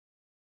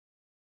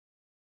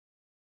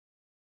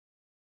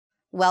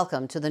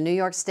Welcome to the New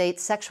York State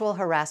Sexual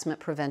Harassment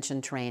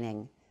Prevention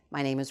Training.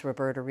 My name is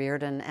Roberta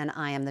Reardon, and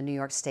I am the New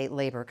York State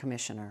Labor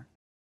Commissioner.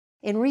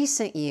 In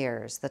recent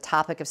years, the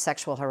topic of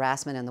sexual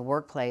harassment in the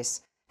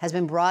workplace has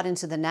been brought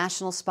into the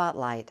national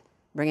spotlight,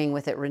 bringing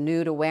with it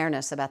renewed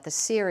awareness about the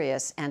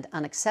serious and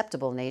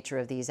unacceptable nature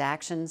of these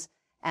actions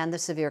and the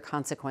severe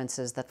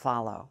consequences that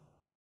follow.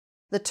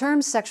 The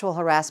term sexual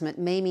harassment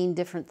may mean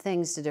different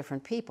things to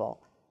different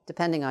people,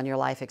 depending on your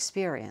life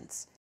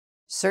experience.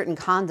 Certain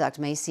conduct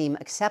may seem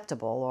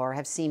acceptable or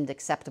have seemed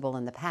acceptable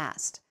in the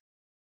past.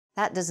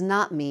 That does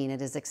not mean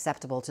it is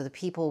acceptable to the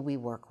people we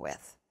work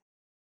with.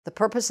 The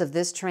purpose of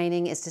this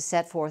training is to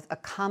set forth a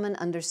common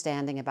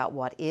understanding about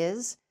what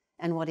is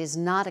and what is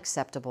not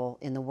acceptable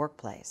in the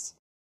workplace.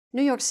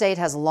 New York State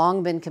has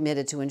long been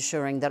committed to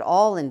ensuring that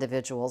all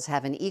individuals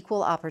have an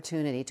equal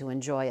opportunity to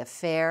enjoy a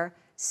fair,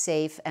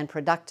 safe, and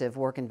productive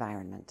work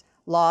environment.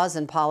 Laws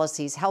and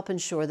policies help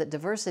ensure that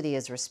diversity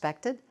is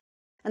respected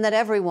and that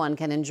everyone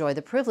can enjoy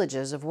the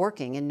privileges of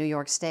working in New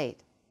York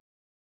State.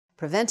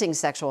 Preventing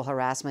sexual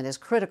harassment is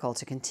critical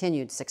to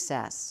continued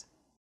success.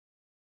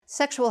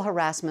 Sexual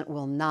harassment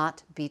will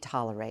not be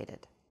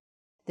tolerated.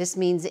 This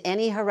means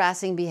any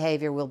harassing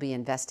behavior will be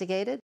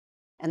investigated,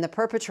 and the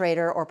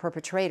perpetrator or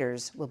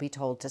perpetrators will be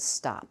told to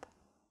stop.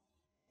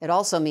 It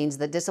also means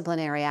that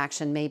disciplinary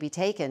action may be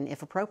taken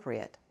if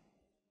appropriate.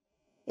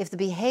 If the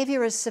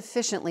behavior is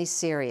sufficiently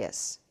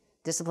serious,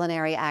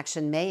 disciplinary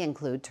action may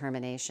include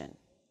termination.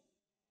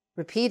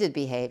 Repeated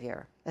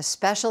behavior,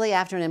 especially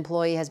after an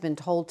employee has been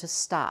told to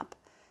stop,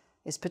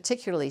 is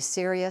particularly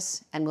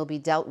serious and will be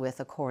dealt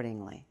with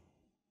accordingly.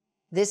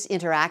 This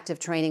interactive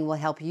training will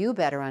help you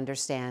better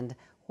understand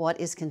what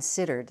is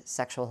considered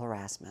sexual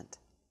harassment.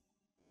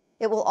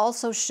 It will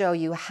also show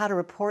you how to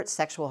report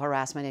sexual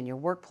harassment in your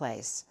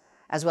workplace,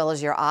 as well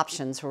as your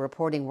options for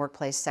reporting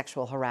workplace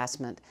sexual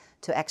harassment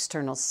to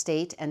external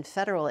state and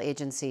federal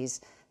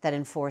agencies that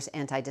enforce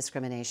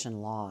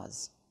anti-discrimination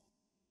laws.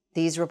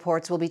 These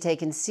reports will be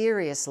taken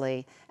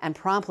seriously and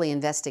promptly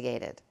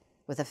investigated,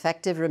 with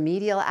effective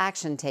remedial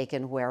action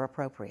taken where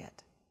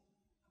appropriate.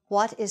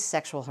 What is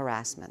sexual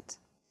harassment?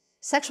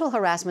 Sexual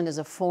harassment is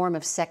a form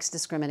of sex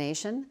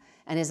discrimination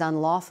and is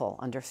unlawful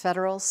under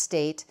federal,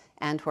 state,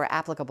 and, where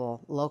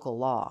applicable, local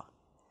law.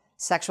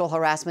 Sexual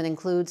harassment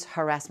includes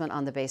harassment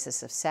on the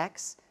basis of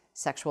sex,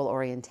 sexual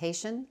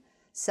orientation,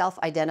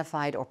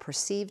 self-identified or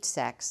perceived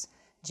sex,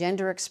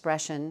 gender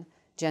expression,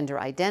 gender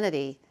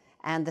identity,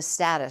 and the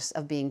status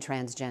of being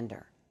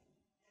transgender.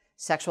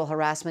 Sexual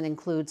harassment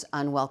includes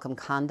unwelcome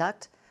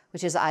conduct,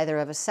 which is either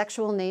of a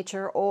sexual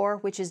nature or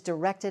which is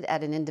directed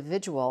at an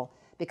individual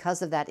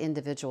because of that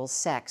individual's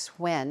sex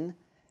when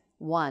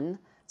 1.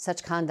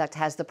 Such conduct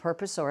has the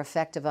purpose or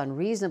effect of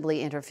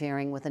unreasonably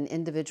interfering with an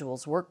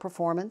individual's work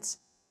performance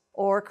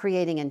or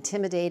creating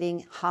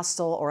intimidating,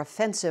 hostile, or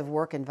offensive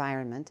work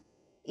environment,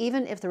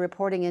 even if the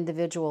reporting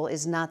individual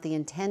is not the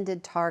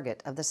intended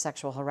target of the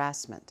sexual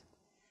harassment.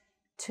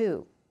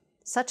 2.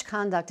 Such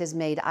conduct is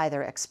made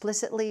either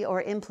explicitly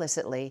or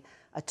implicitly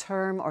a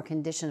term or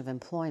condition of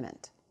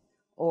employment.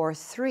 Or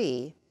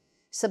 3,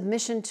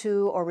 submission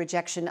to or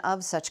rejection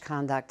of such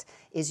conduct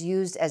is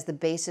used as the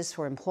basis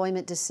for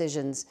employment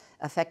decisions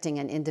affecting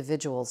an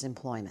individual's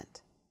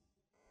employment.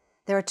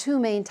 There are two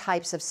main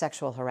types of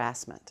sexual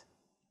harassment.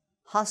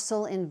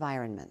 Hostile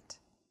environment.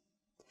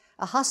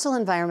 A hostile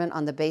environment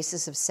on the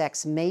basis of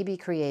sex may be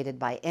created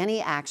by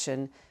any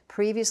action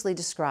previously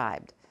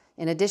described,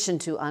 in addition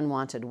to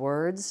unwanted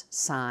words,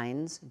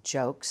 signs,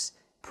 jokes,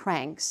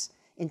 pranks,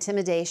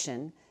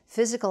 intimidation,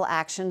 physical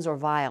actions or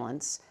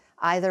violence,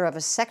 either of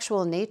a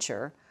sexual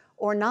nature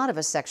or not of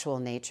a sexual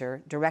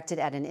nature, directed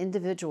at an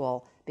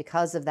individual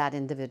because of that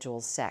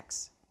individual's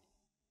sex.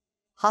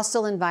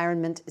 Hostile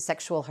environment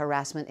sexual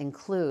harassment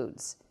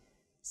includes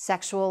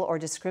sexual or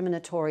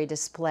discriminatory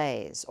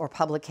displays or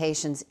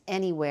publications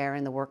anywhere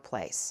in the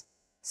workplace,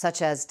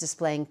 such as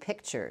displaying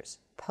pictures,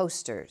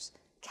 posters,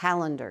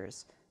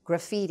 calendars,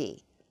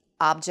 graffiti,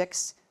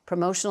 objects,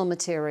 promotional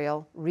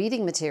material,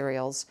 reading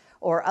materials,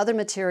 or other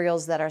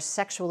materials that are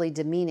sexually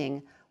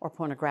demeaning or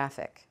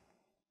pornographic.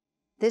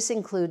 This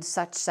includes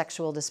such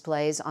sexual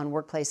displays on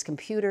workplace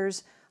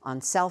computers,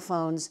 on cell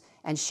phones,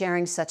 and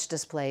sharing such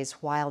displays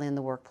while in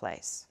the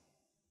workplace.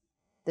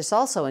 This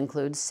also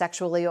includes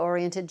sexually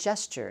oriented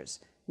gestures,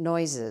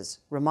 noises,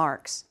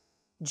 remarks,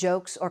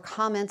 jokes, or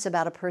comments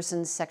about a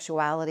person's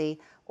sexuality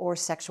or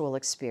sexual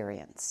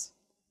experience.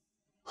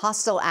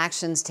 Hostile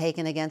actions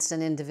taken against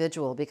an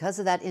individual because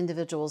of that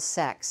individual's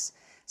sex,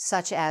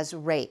 such as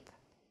rape,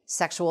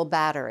 sexual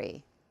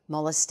battery,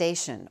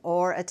 molestation,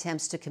 or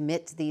attempts to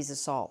commit these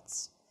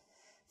assaults.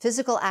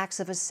 Physical acts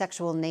of a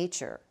sexual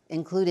nature,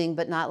 including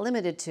but not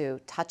limited to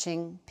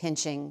touching,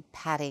 pinching,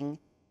 patting,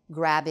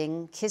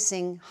 grabbing,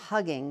 kissing,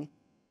 hugging,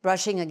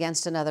 brushing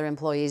against another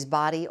employee's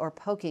body or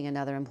poking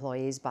another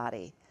employee's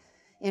body,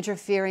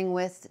 interfering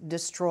with,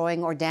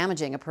 destroying, or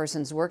damaging a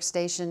person's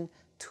workstation,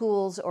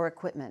 tools, or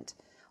equipment,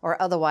 or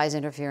otherwise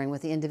interfering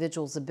with the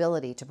individual's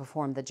ability to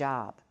perform the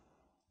job.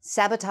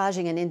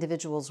 Sabotaging an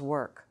individual's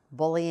work,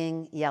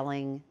 bullying,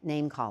 yelling,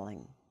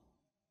 name-calling.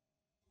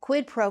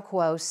 Quid pro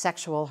quo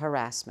sexual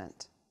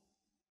harassment.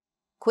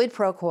 Quid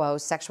pro quo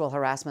sexual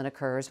harassment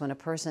occurs when a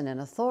person in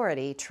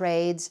authority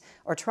trades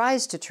or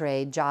tries to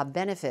trade job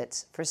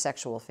benefits for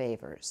sexual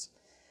favors.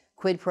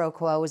 Quid pro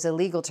quo is a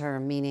legal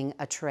term meaning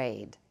a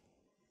trade.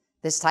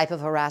 This type of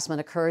harassment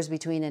occurs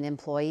between an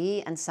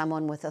employee and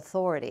someone with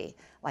authority,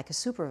 like a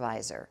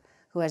supervisor,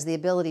 who has the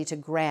ability to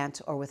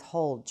grant or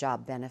withhold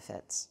job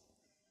benefits.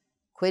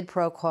 Quid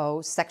pro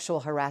quo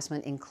sexual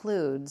harassment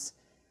includes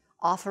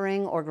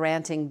offering or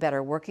granting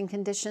better working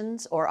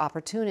conditions or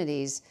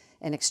opportunities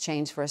in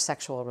exchange for a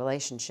sexual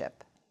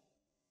relationship.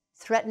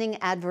 Threatening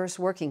adverse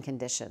working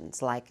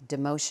conditions like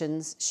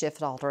demotions,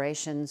 shift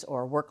alterations,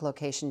 or work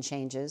location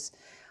changes,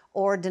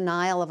 or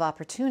denial of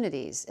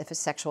opportunities if a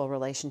sexual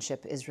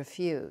relationship is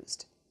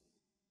refused.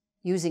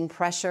 Using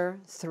pressure,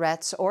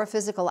 threats, or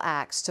physical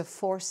acts to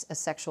force a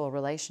sexual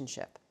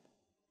relationship.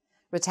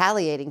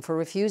 Retaliating for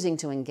refusing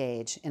to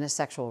engage in a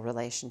sexual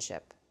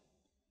relationship.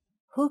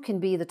 Who can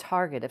be the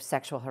target of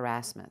sexual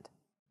harassment?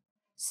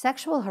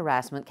 Sexual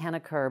harassment can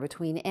occur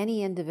between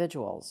any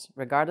individuals,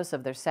 regardless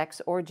of their sex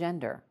or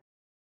gender.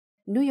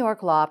 New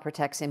York law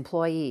protects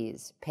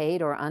employees,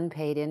 paid or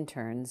unpaid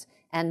interns,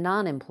 and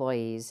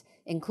non-employees,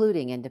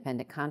 including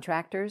independent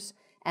contractors,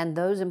 and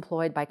those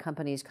employed by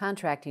companies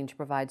contracting to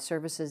provide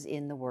services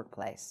in the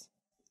workplace.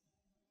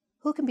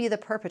 Who can be the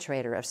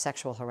perpetrator of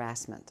sexual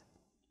harassment?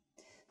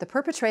 The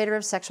perpetrator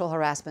of sexual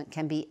harassment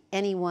can be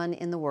anyone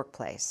in the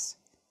workplace.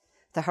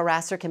 The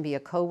harasser can be a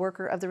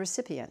coworker of the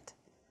recipient.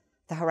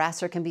 The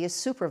harasser can be a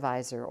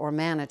supervisor or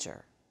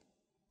manager.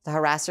 The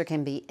harasser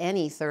can be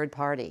any third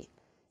party,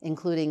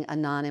 including a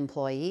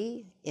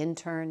non-employee,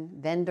 intern,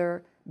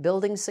 vendor,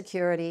 building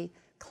security,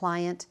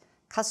 client,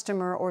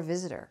 customer, or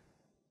visitor.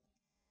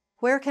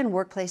 Where can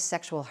workplace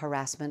sexual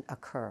harassment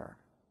occur?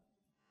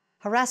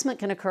 Harassment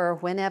can occur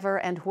whenever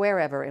and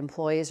wherever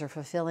employees are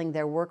fulfilling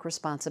their work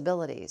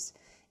responsibilities,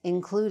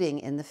 including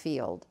in the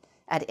field,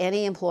 at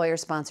any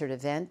employer-sponsored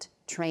event,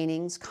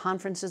 trainings,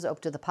 conferences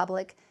open to the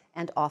public,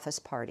 and office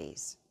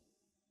parties.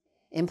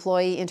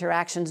 Employee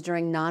interactions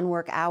during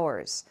non-work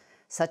hours,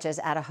 such as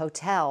at a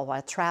hotel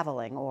while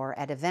traveling or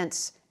at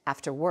events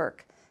after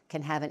work,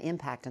 can have an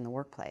impact in the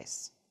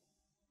workplace.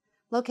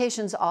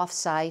 Locations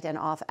off-site and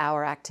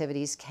off-hour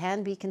activities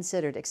can be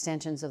considered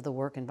extensions of the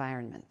work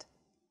environment.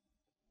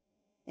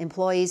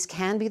 Employees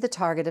can be the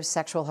target of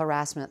sexual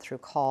harassment through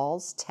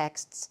calls,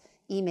 texts,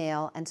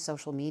 email, and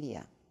social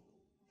media.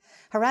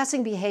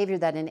 Harassing behavior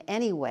that in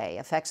any way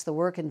affects the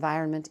work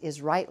environment is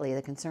rightly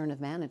the concern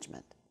of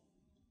management.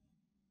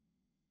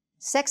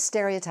 Sex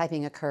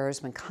stereotyping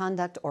occurs when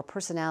conduct or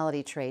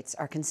personality traits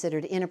are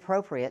considered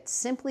inappropriate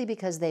simply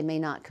because they may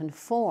not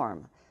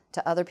conform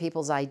to other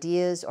people's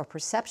ideas or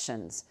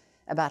perceptions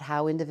about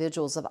how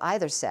individuals of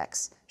either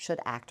sex should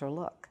act or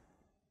look.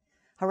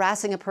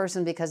 Harassing a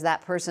person because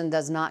that person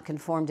does not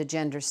conform to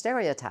gender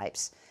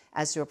stereotypes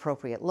as to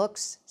appropriate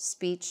looks,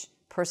 speech,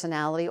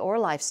 personality, or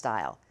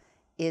lifestyle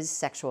is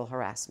sexual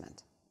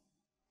harassment.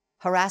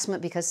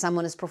 Harassment because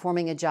someone is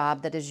performing a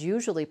job that is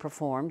usually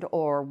performed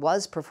or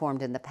was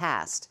performed in the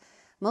past,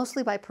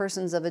 mostly by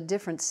persons of a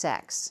different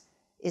sex,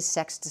 is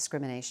sex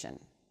discrimination.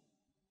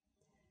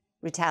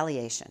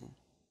 Retaliation.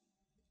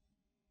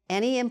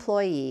 Any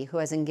employee who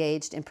has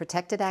engaged in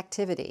protected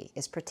activity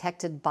is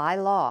protected by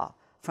law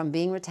from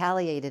being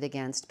retaliated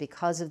against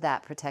because of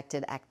that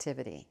protected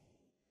activity.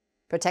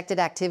 Protected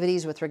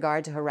activities with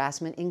regard to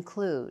harassment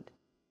include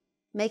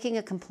making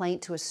a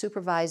complaint to a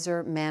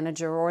supervisor,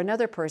 manager, or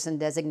another person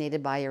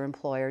designated by your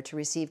employer to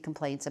receive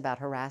complaints about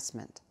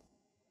harassment.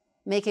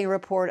 Making a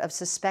report of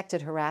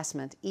suspected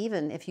harassment,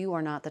 even if you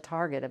are not the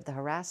target of the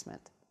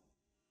harassment.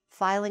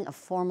 Filing a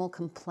formal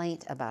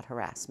complaint about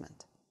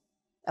harassment.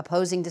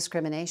 Opposing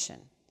discrimination.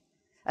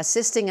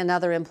 Assisting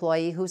another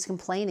employee who's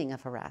complaining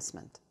of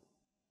harassment.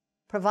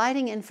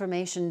 Providing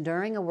information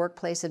during a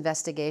workplace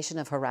investigation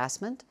of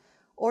harassment,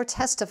 or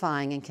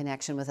testifying in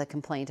connection with a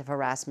complaint of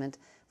harassment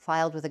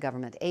filed with a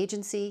government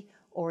agency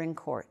or in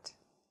court.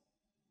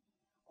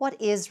 What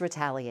is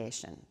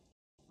retaliation?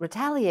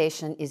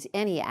 Retaliation is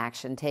any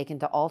action taken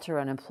to alter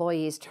an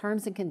employee's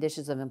terms and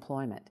conditions of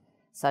employment,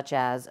 such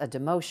as a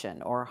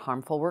demotion or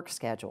harmful work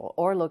schedule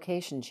or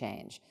location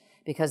change,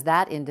 because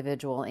that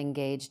individual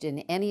engaged in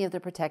any of the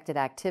protected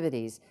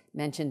activities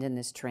mentioned in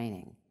this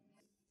training.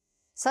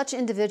 Such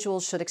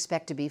individuals should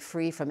expect to be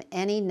free from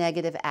any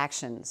negative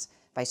actions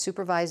by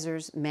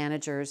supervisors,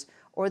 managers,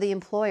 or the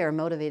employer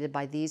motivated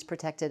by these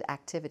protected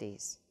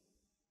activities.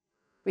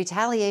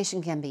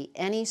 Retaliation can be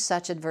any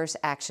such adverse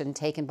action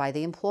taken by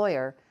the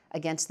employer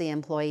against the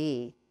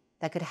employee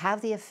that could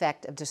have the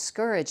effect of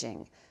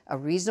discouraging a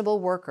reasonable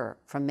worker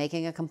from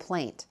making a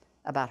complaint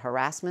about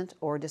harassment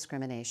or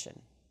discrimination.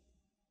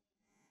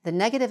 The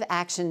negative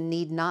action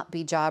need not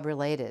be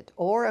job-related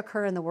or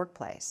occur in the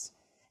workplace,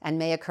 and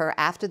may occur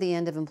after the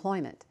end of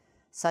employment,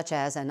 such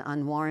as an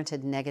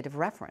unwarranted negative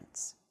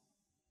reference.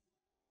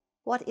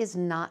 What is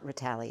not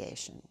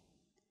retaliation?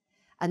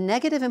 A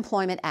negative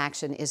employment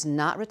action is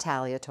not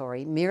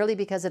retaliatory merely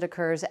because it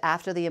occurs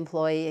after the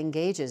employee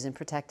engages in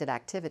protected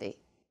activity.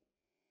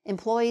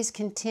 Employees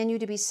continue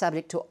to be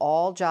subject to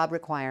all job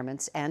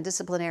requirements and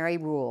disciplinary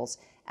rules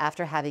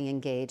after having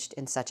engaged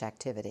in such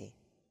activity.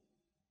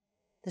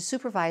 The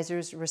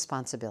supervisor's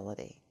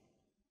responsibility.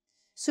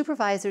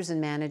 Supervisors and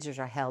managers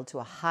are held to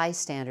a high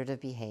standard of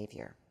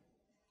behavior.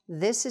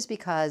 This is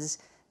because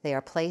they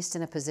are placed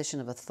in a position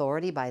of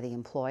authority by the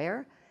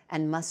employer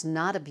and must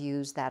not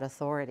abuse that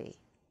authority.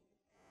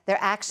 Their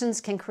actions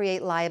can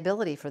create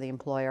liability for the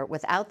employer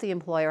without the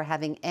employer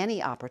having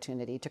any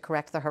opportunity to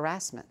correct the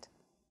harassment.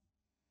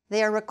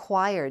 They are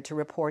required to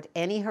report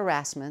any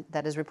harassment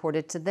that is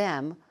reported to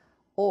them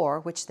or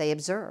which they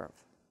observe.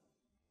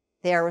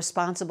 They are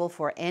responsible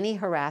for any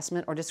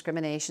harassment or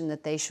discrimination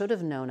that they should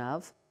have known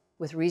of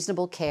with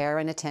reasonable care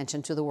and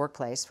attention to the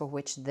workplace for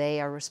which they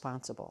are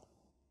responsible.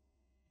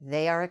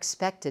 They are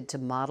expected to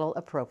model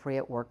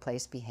appropriate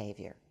workplace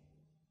behavior.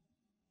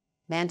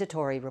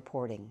 Mandatory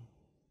reporting.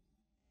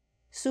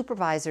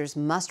 Supervisors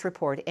must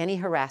report any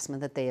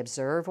harassment that they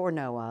observe or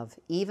know of,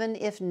 even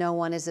if no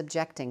one is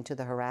objecting to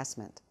the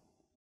harassment.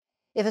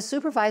 If a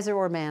supervisor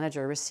or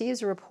manager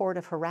receives a report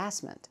of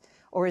harassment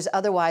or is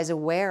otherwise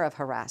aware of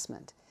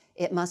harassment,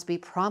 it must be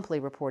promptly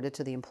reported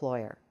to the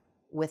employer,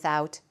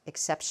 without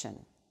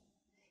exception,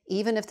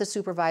 even if the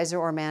supervisor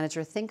or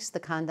manager thinks the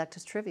conduct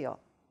is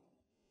trivial,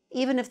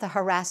 even if the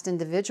harassed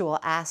individual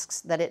asks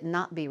that it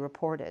not be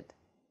reported.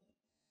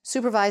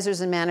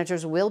 Supervisors and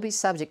managers will be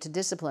subject to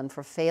discipline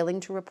for failing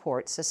to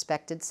report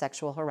suspected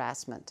sexual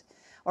harassment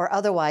or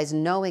otherwise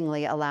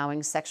knowingly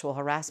allowing sexual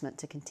harassment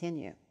to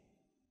continue.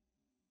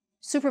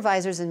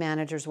 Supervisors and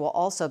managers will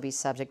also be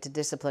subject to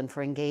discipline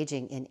for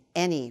engaging in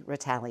any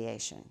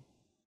retaliation.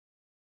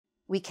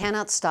 We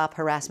cannot stop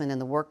harassment in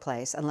the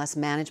workplace unless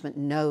management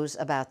knows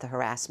about the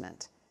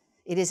harassment.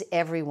 It is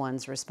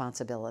everyone's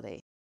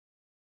responsibility.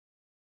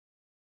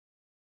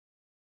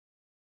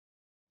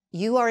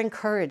 You are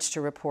encouraged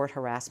to report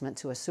harassment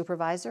to a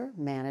supervisor,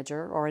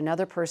 manager, or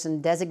another person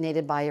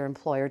designated by your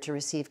employer to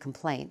receive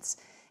complaints,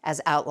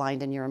 as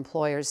outlined in your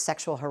employer's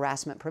sexual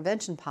harassment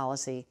prevention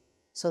policy,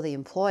 so the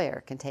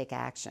employer can take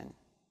action.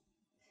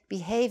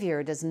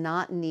 Behavior does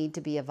not need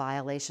to be a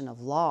violation of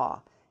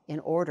law in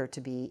order to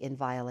be in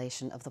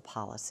violation of the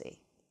policy.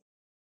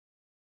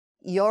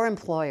 Your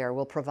employer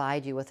will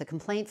provide you with a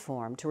complaint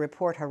form to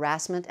report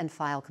harassment and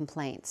file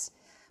complaints.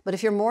 But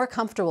if you're more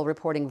comfortable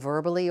reporting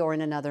verbally or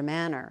in another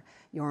manner,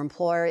 your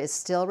employer is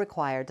still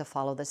required to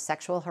follow the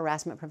sexual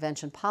harassment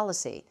prevention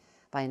policy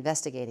by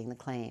investigating the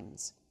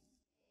claims.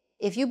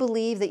 If you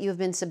believe that you have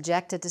been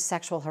subjected to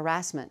sexual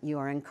harassment, you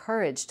are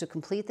encouraged to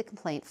complete the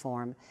complaint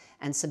form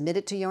and submit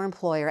it to your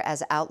employer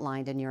as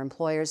outlined in your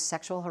employer's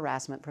sexual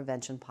harassment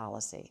prevention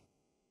policy.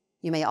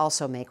 You may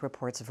also make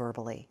reports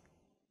verbally.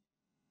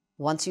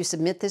 Once you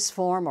submit this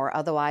form or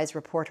otherwise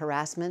report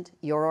harassment,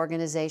 your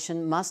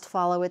organization must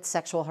follow its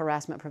sexual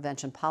harassment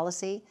prevention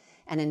policy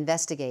and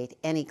investigate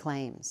any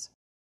claims.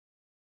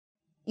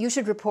 You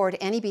should report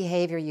any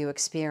behavior you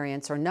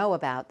experience or know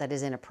about that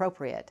is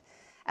inappropriate,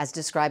 as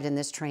described in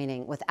this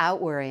training, without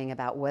worrying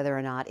about whether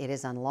or not it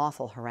is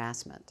unlawful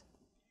harassment.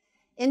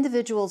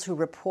 Individuals who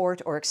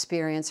report or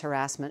experience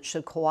harassment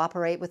should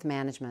cooperate with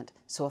management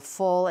so a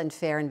full and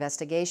fair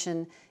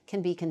investigation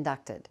can be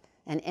conducted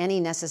and any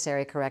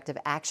necessary corrective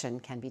action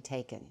can be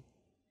taken.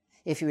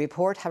 If you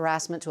report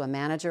harassment to a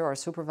manager or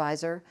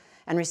supervisor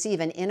and receive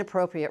an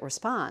inappropriate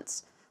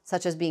response,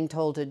 such as being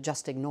told to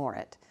just ignore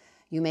it,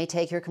 you may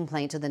take your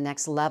complaint to the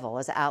next level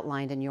as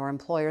outlined in your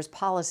employer's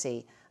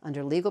policy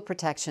under legal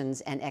protections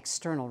and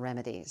external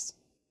remedies.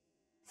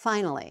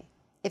 Finally,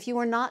 if you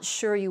are not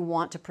sure you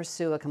want to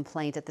pursue a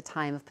complaint at the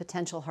time of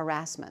potential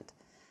harassment,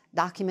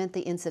 document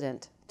the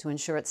incident to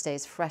ensure it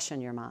stays fresh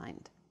in your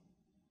mind.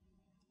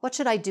 What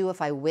should I do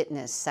if I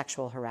witness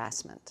sexual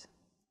harassment?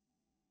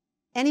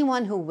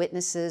 Anyone who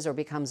witnesses or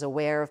becomes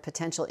aware of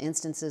potential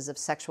instances of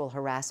sexual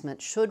harassment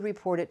should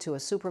report it to a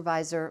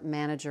supervisor,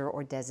 manager,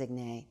 or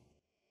designee.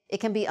 It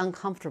can be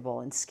uncomfortable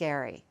and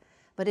scary,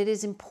 but it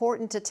is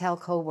important to tell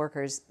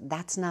coworkers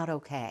that's not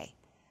okay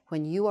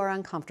when you are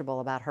uncomfortable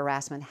about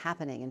harassment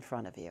happening in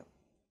front of you.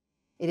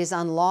 It is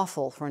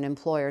unlawful for an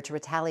employer to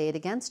retaliate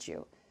against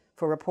you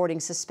for reporting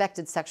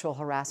suspected sexual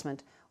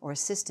harassment or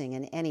assisting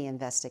in any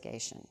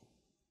investigation.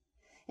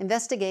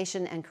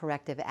 Investigation and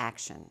corrective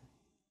action.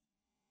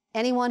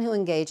 Anyone who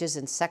engages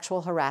in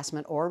sexual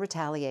harassment or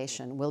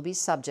retaliation will be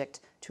subject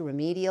to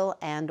remedial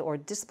and/or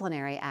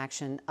disciplinary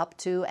action up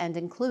to and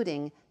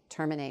including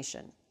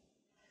termination.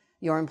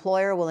 Your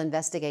employer will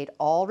investigate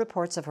all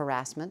reports of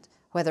harassment,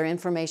 whether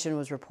information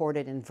was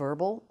reported in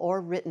verbal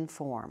or written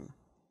form.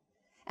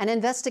 An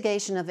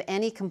investigation of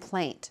any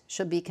complaint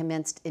should be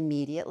commenced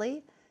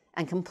immediately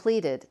and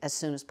completed as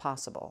soon as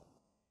possible.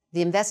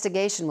 The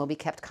investigation will be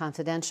kept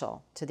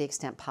confidential to the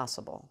extent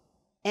possible.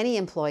 Any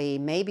employee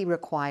may be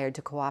required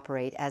to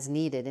cooperate as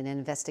needed in an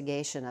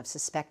investigation of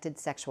suspected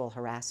sexual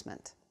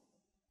harassment.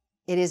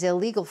 It is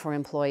illegal for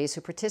employees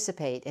who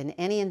participate in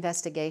any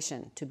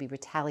investigation to be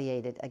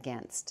retaliated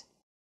against.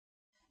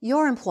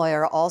 Your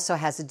employer also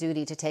has a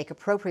duty to take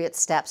appropriate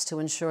steps to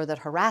ensure that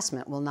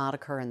harassment will not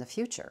occur in the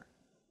future.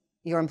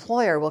 Your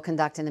employer will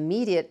conduct an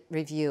immediate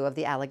review of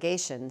the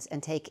allegations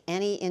and take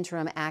any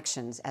interim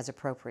actions as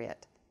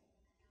appropriate.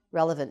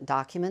 Relevant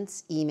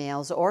documents,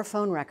 emails, or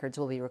phone records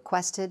will be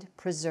requested,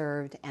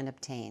 preserved, and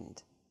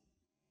obtained.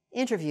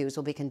 Interviews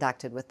will be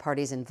conducted with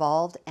parties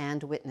involved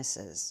and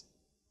witnesses.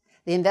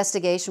 The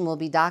investigation will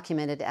be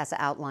documented as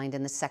outlined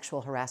in the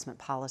sexual harassment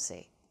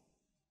policy.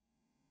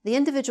 The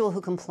individual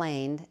who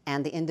complained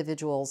and the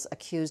individuals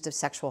accused of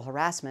sexual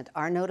harassment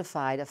are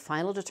notified of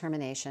final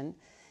determination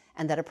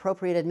and that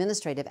appropriate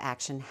administrative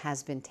action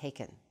has been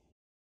taken.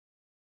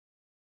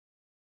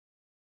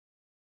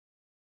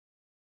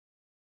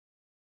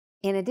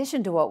 In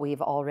addition to what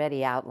we've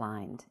already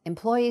outlined,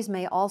 employees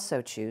may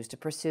also choose to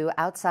pursue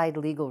outside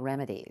legal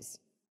remedies.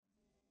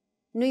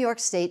 New York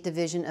State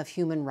Division of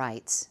Human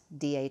Rights,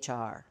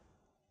 DHR.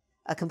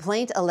 A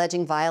complaint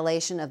alleging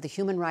violation of the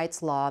human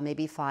rights law may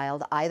be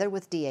filed either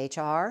with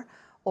DHR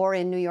or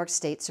in New York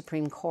State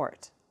Supreme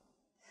Court.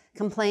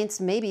 Complaints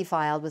may be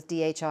filed with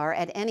DHR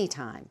at any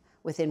time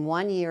within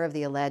 1 year of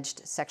the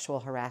alleged sexual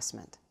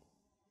harassment.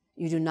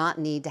 You do not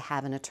need to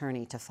have an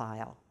attorney to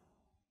file.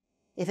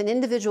 If an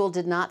individual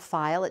did not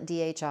file at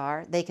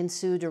DHR, they can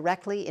sue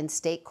directly in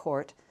state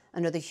court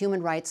under the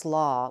human rights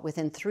law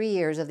within 3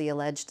 years of the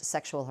alleged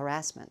sexual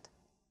harassment.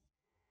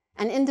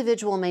 An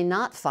individual may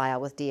not file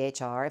with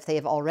DHR if they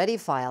have already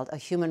filed a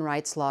human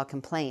rights law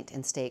complaint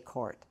in state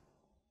court.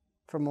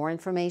 For more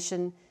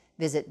information,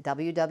 visit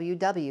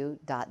www.dhr.ny.gov.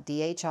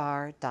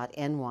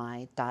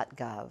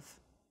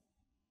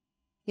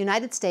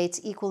 United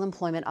States Equal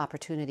Employment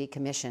Opportunity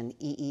Commission,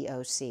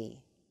 EEOC.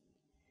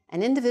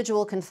 An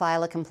individual can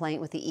file a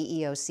complaint with the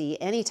EEOC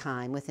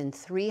anytime within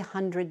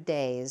 300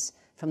 days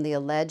from the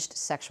alleged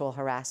sexual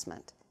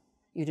harassment.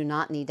 You do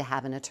not need to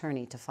have an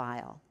attorney to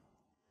file.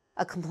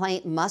 A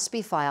complaint must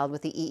be filed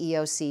with the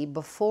EEOC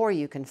before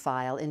you can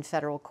file in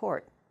federal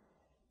court.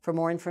 For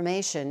more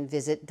information,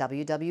 visit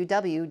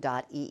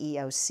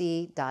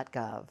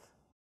www.eeoc.gov.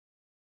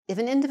 If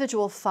an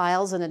individual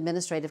files an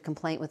administrative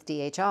complaint with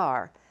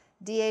DHR,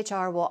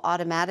 DHR will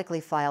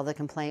automatically file the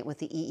complaint with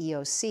the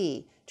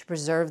EEOC to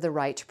preserve the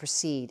right to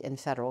proceed in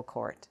federal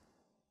court.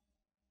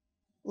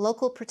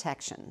 Local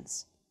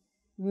protections.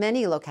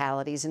 Many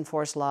localities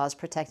enforce laws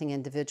protecting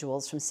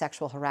individuals from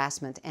sexual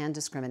harassment and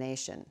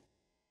discrimination.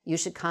 You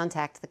should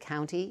contact the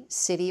county,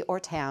 city, or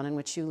town in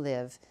which you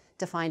live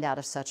to find out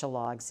if such a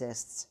law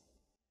exists.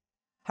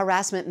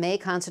 Harassment may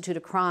constitute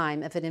a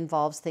crime if it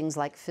involves things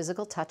like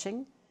physical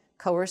touching,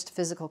 coerced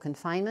physical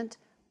confinement,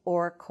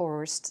 or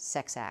coerced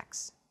sex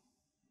acts.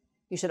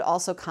 You should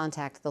also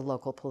contact the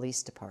local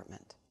police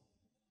department.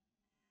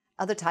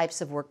 Other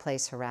types of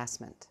workplace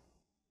harassment.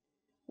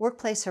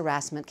 Workplace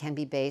harassment can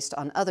be based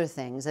on other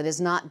things and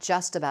is not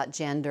just about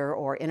gender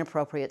or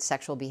inappropriate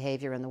sexual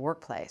behavior in the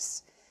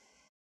workplace.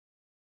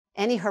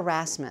 Any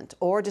harassment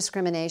or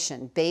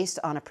discrimination based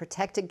on a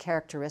protected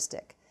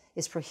characteristic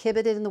is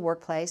prohibited in the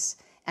workplace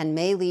and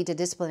may lead to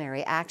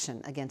disciplinary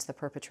action against the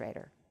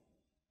perpetrator.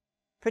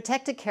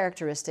 Protected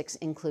characteristics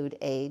include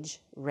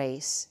age,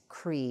 race,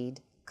 creed,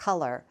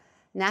 color,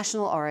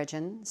 national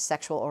origin,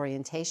 sexual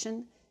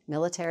orientation,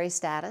 military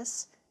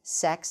status,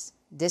 sex,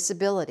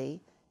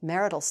 disability,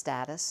 marital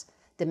status,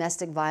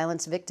 domestic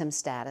violence victim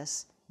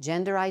status,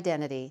 gender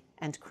identity,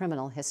 and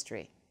criminal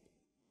history.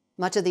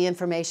 Much of the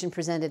information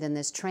presented in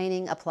this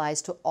training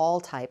applies to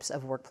all types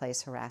of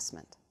workplace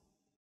harassment.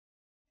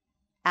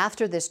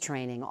 After this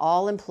training,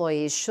 all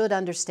employees should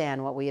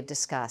understand what we have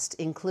discussed,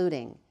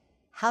 including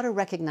how to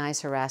recognize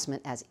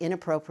harassment as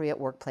inappropriate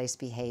workplace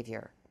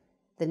behavior,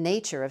 the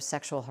nature of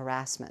sexual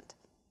harassment,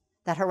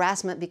 that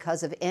harassment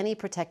because of any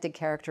protected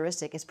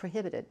characteristic is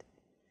prohibited,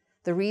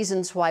 the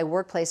reasons why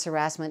workplace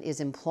harassment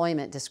is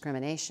employment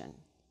discrimination,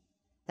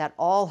 that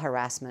all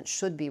harassment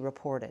should be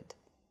reported,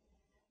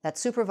 that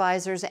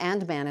supervisors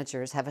and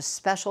managers have a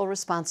special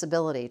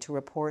responsibility to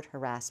report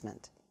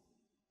harassment.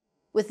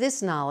 With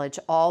this knowledge,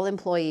 all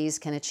employees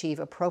can achieve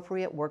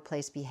appropriate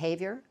workplace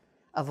behavior,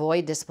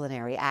 avoid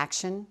disciplinary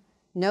action,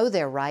 know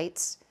their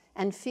rights,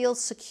 and feel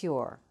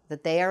secure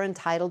that they are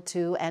entitled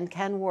to and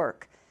can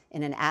work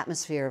in an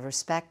atmosphere of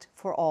respect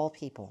for all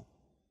people.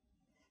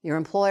 Your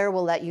employer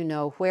will let you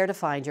know where to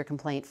find your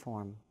complaint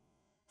form.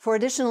 For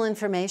additional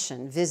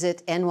information,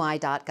 visit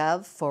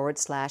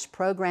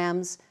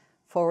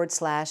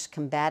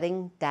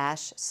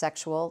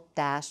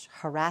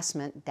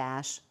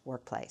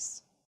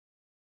ny.gov/programs/combating-sexual-harassment-workplace.